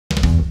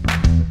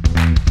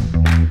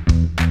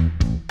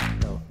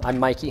I'm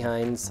Mikey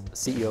Hines,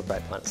 CEO of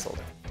Bright Planet Solar.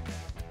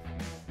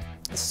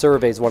 A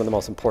survey is one of the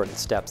most important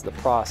steps of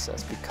the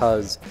process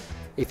because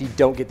if you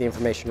don't get the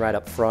information right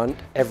up front,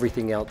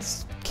 everything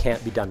else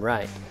can't be done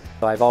right.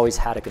 So I've always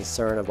had a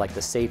concern of like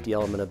the safety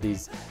element of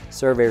these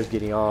surveyors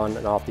getting on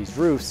and off these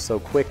roofs so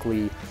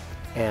quickly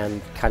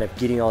and kind of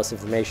getting all this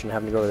information,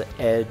 having to go to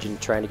the edge and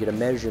trying to get a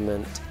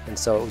measurement. And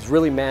so it was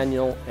really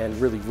manual and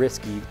really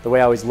risky. The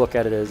way I always look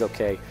at it is,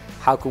 okay,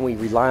 how can we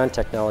rely on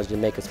technology to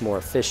make us more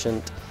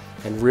efficient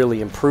and really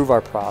improve our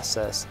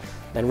process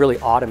and really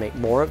automate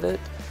more of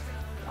it?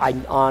 I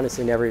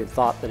honestly never even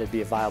thought that it'd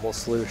be a viable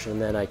solution.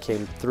 And then I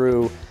came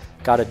through,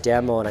 got a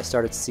demo, and I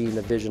started seeing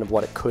the vision of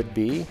what it could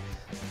be.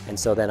 And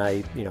so then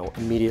I,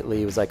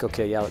 immediately was like,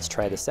 okay, yeah, let's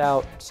try this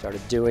out.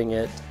 Started doing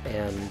it,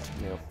 and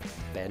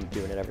been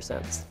doing it ever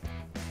since.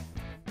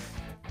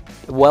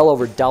 Well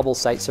over double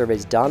site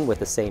surveys done with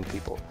the same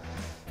people,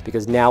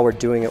 because now we're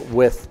doing it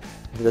with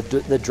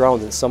the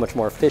drones. It's so much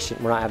more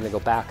efficient. We're not having to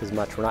go back as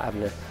much. We're not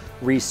having to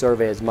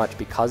resurvey as much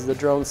because of the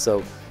drones.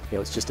 So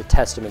it's just a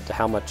testament to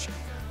how much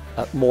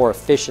more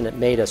efficient it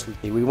made us.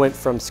 We went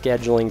from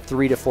scheduling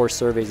 3 to 4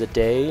 surveys a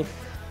day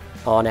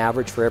on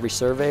average for every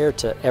surveyor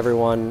to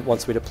everyone,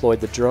 once we deployed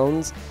the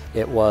drones,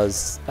 it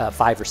was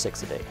 5 or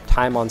 6 a day.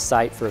 Time on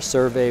site for a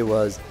survey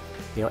was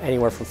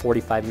anywhere from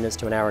 45 minutes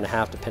to an hour and a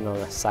half, depending on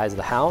the size of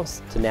the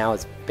house, to now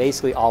it's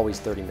basically always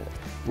 30 minutes.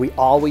 We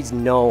always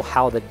know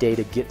how the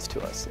data gets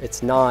to us.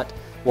 It's not,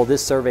 well,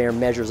 this surveyor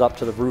measures up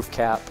to the roof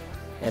cap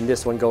and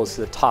this one goes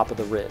to the top of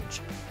the ridge.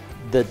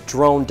 The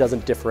drone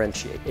doesn't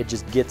differentiate. It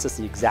just gets us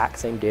the exact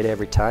same data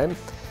every time,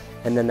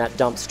 and then that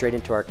dumps straight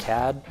into our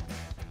CAD.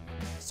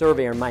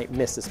 Surveyor might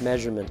miss this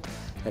measurement,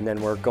 and then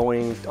we're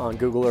going on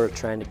Google Earth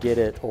trying to get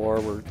it,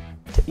 or we're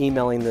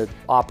emailing the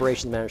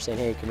operations manager saying,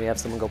 hey, can we have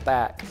someone go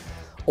back?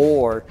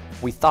 Or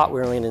we thought we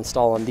were going to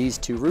install on these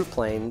 2 roof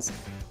planes,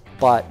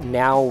 but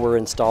now we're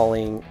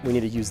installing, we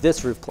need to use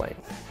this roof plane.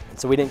 And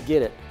so we didn't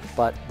get it,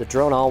 but the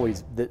drone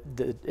always,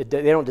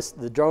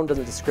 the drone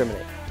doesn't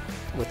discriminate.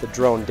 With the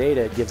drone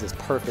data, it gives us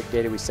perfect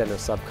data. We send a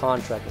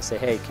subcontract and say,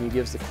 hey, can you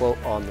give us the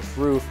quote on this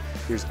roof?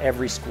 Here's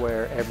every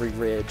square, every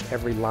ridge,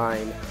 every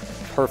line,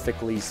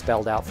 perfectly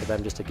spelled out for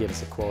them just to give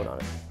us a quote on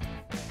it.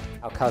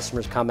 Our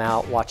customers come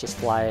out, watch us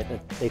fly it,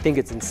 and they think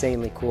it's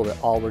insanely cool that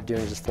all we're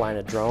doing is just flying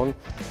a drone,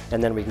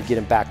 and then we can get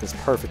them back this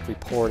perfect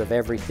report of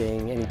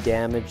everything, any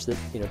damage that,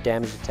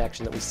 damage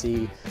detection that we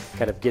see,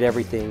 kind of get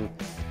everything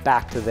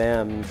back to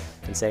them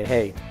and saying,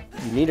 hey,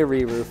 you need a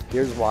re-roof,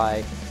 here's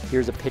why,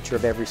 here's a picture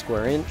of every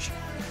square inch,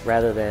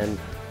 rather than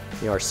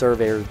our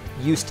surveyor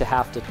used to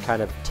have to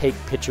kind of take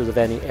pictures of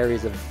any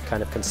areas of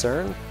kind of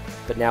concern,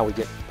 but now we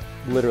get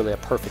literally a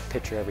perfect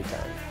picture every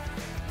time.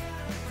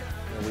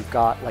 We've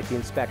got like the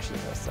inspection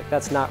list. Like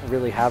that's not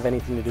really have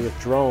anything to do with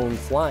drone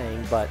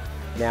flying, but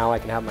now I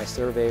can have my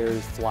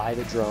surveyors fly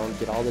the drone,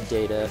 get all the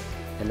data,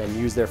 and then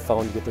use their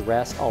phone to get the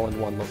rest all in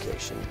one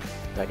location.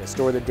 And I can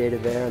store the data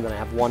there, and then I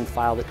have one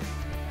file that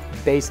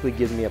basically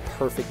gives me a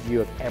perfect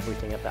view of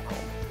everything at that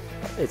home.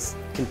 It's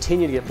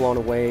continue to get blown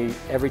away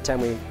every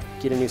time we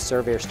get a new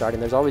surveyor starting.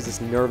 There's always this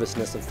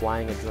nervousness of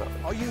flying a drone.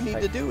 All you need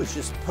to do is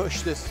just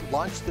push this,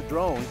 launch the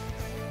drone,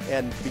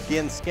 and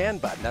begin scan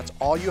button. That's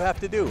all you have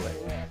to do.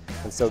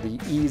 And so the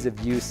ease of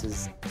use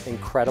is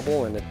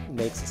incredible, and it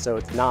makes it so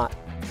it's not,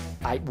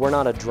 we're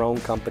not a drone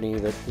company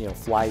that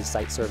flies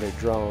site survey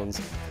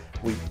drones.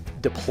 We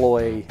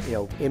deploy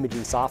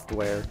imaging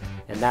software,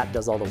 and that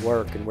does all the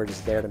work, and we're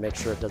just there to make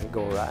sure it doesn't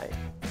go awry.